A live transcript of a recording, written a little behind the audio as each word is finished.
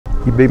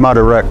You be my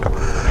director.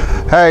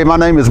 Hey, my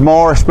name is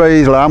Morris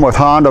Beasley. I'm with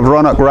Honda of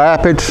Roanoke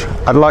Rapids.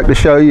 I'd like to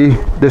show you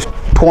this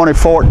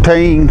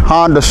 2014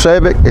 Honda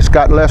Civic. It's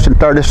got less than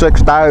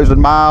 36,000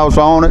 miles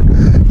on it.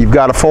 You've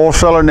got a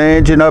 4-cylinder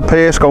engine up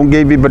here. It's going to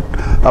give you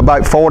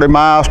about 40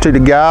 miles to the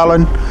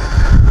gallon.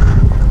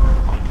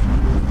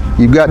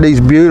 You've got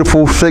these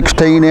beautiful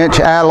 16-inch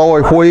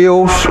alloy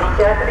wheels.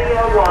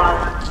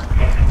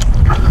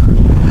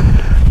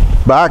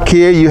 Back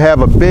here you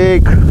have a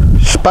big,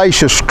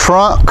 spacious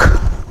trunk.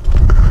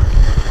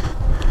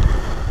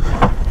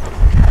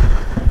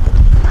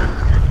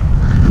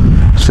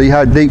 See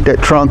how deep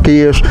that trunk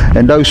is?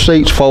 And those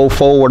seats fold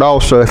forward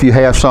also if you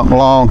have something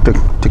long to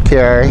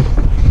carry.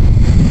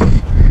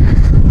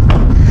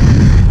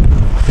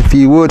 If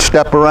you would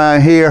step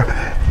around here,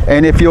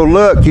 and if you'll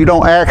look, you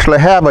don't actually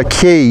have a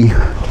key,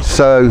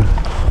 so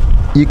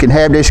you can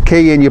have this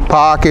key in your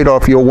pocket, or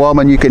if you're a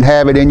woman, you can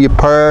have it in your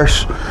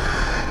purse.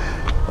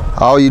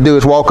 All you do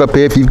is walk up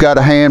here. If you've got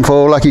a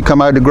handful, like you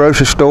come out of the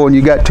grocery store and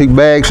you got 2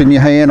 bags in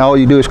your hand, all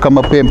you do is come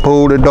up here and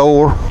pull the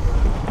door,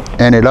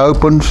 and it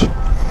opens.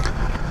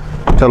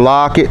 To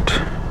lock it,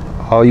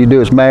 all you do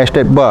is mash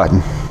that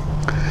button.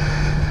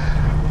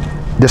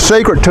 The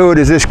secret to it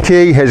is this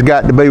key has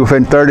got to be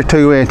within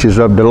 32 inches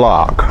of the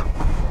lock.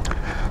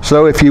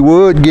 So if you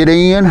would, get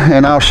in,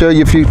 and I'll show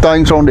you a few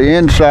things on the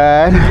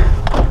inside.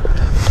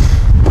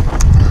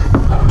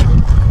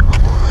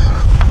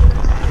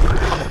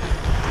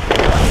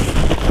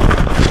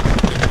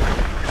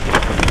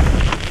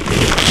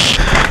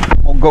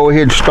 I'll go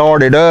ahead and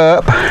start it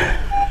up.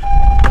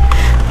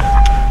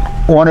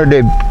 One of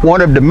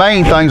the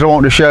main things I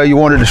want to show you,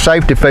 one of the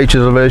safety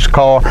features of this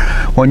car,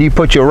 when you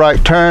put your right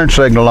turn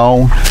signal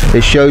on,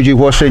 it shows you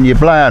what's in your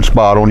blind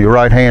spot on your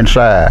right hand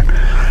side.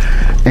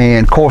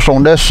 And of course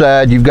on this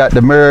side you've got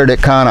the mirror that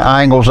kind of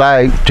angles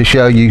out to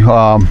show you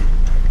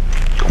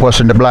what's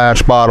in the blind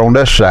spot on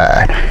this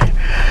side.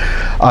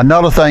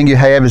 Another thing you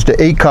have is the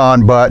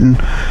econ button.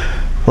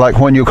 Like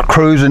when you're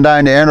cruising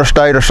down the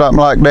interstate or something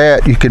like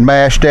that, you can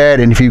mash that,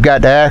 and if you've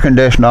got the air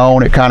conditioner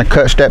on, it kind of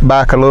cuts that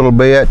back a little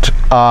bit.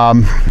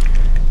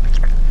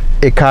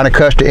 It kind of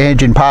cuts the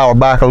engine power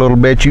back a little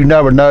bit. You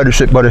never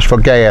notice it, but it's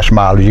for gas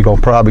mileage. You're going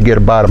to probably get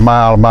about a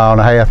mile and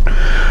a half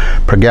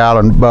per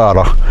gallon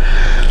butter.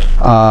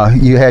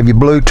 You have your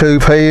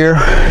Bluetooth here.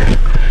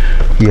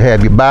 You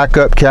have your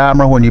backup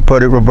camera. When you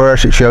put it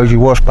reverse, it shows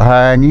you what's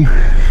behind you.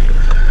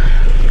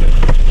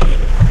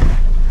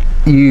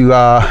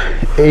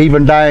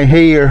 Even down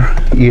here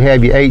you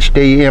have your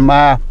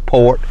HDMI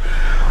port,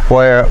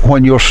 where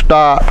when you're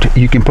stopped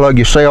you can plug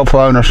your cell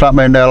phone or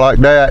something in there like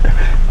that,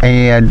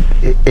 and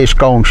it's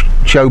going to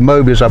show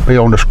movies up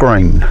here on the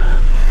screen.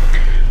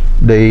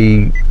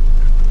 The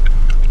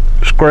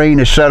screen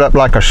is set up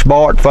like a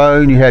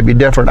smartphone. You have your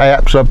different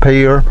apps up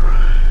here,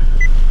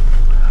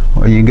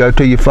 or you can go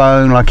to your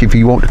phone. Like if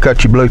you want to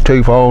cut your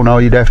Bluetooth on, all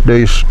you'd have to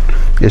do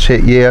is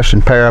hit yes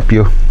and pair up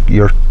your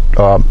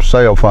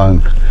cell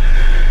phone.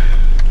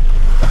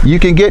 You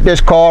can get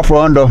this car for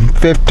under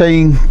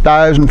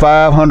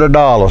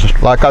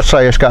 $15,500. Like I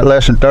say, it's got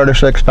less than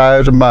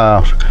 36,000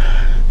 miles.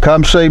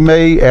 Come see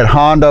me at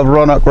Honda of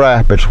Roanoke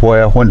Rapids,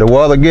 where when the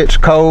weather gets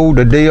cold,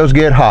 the deals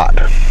get hot.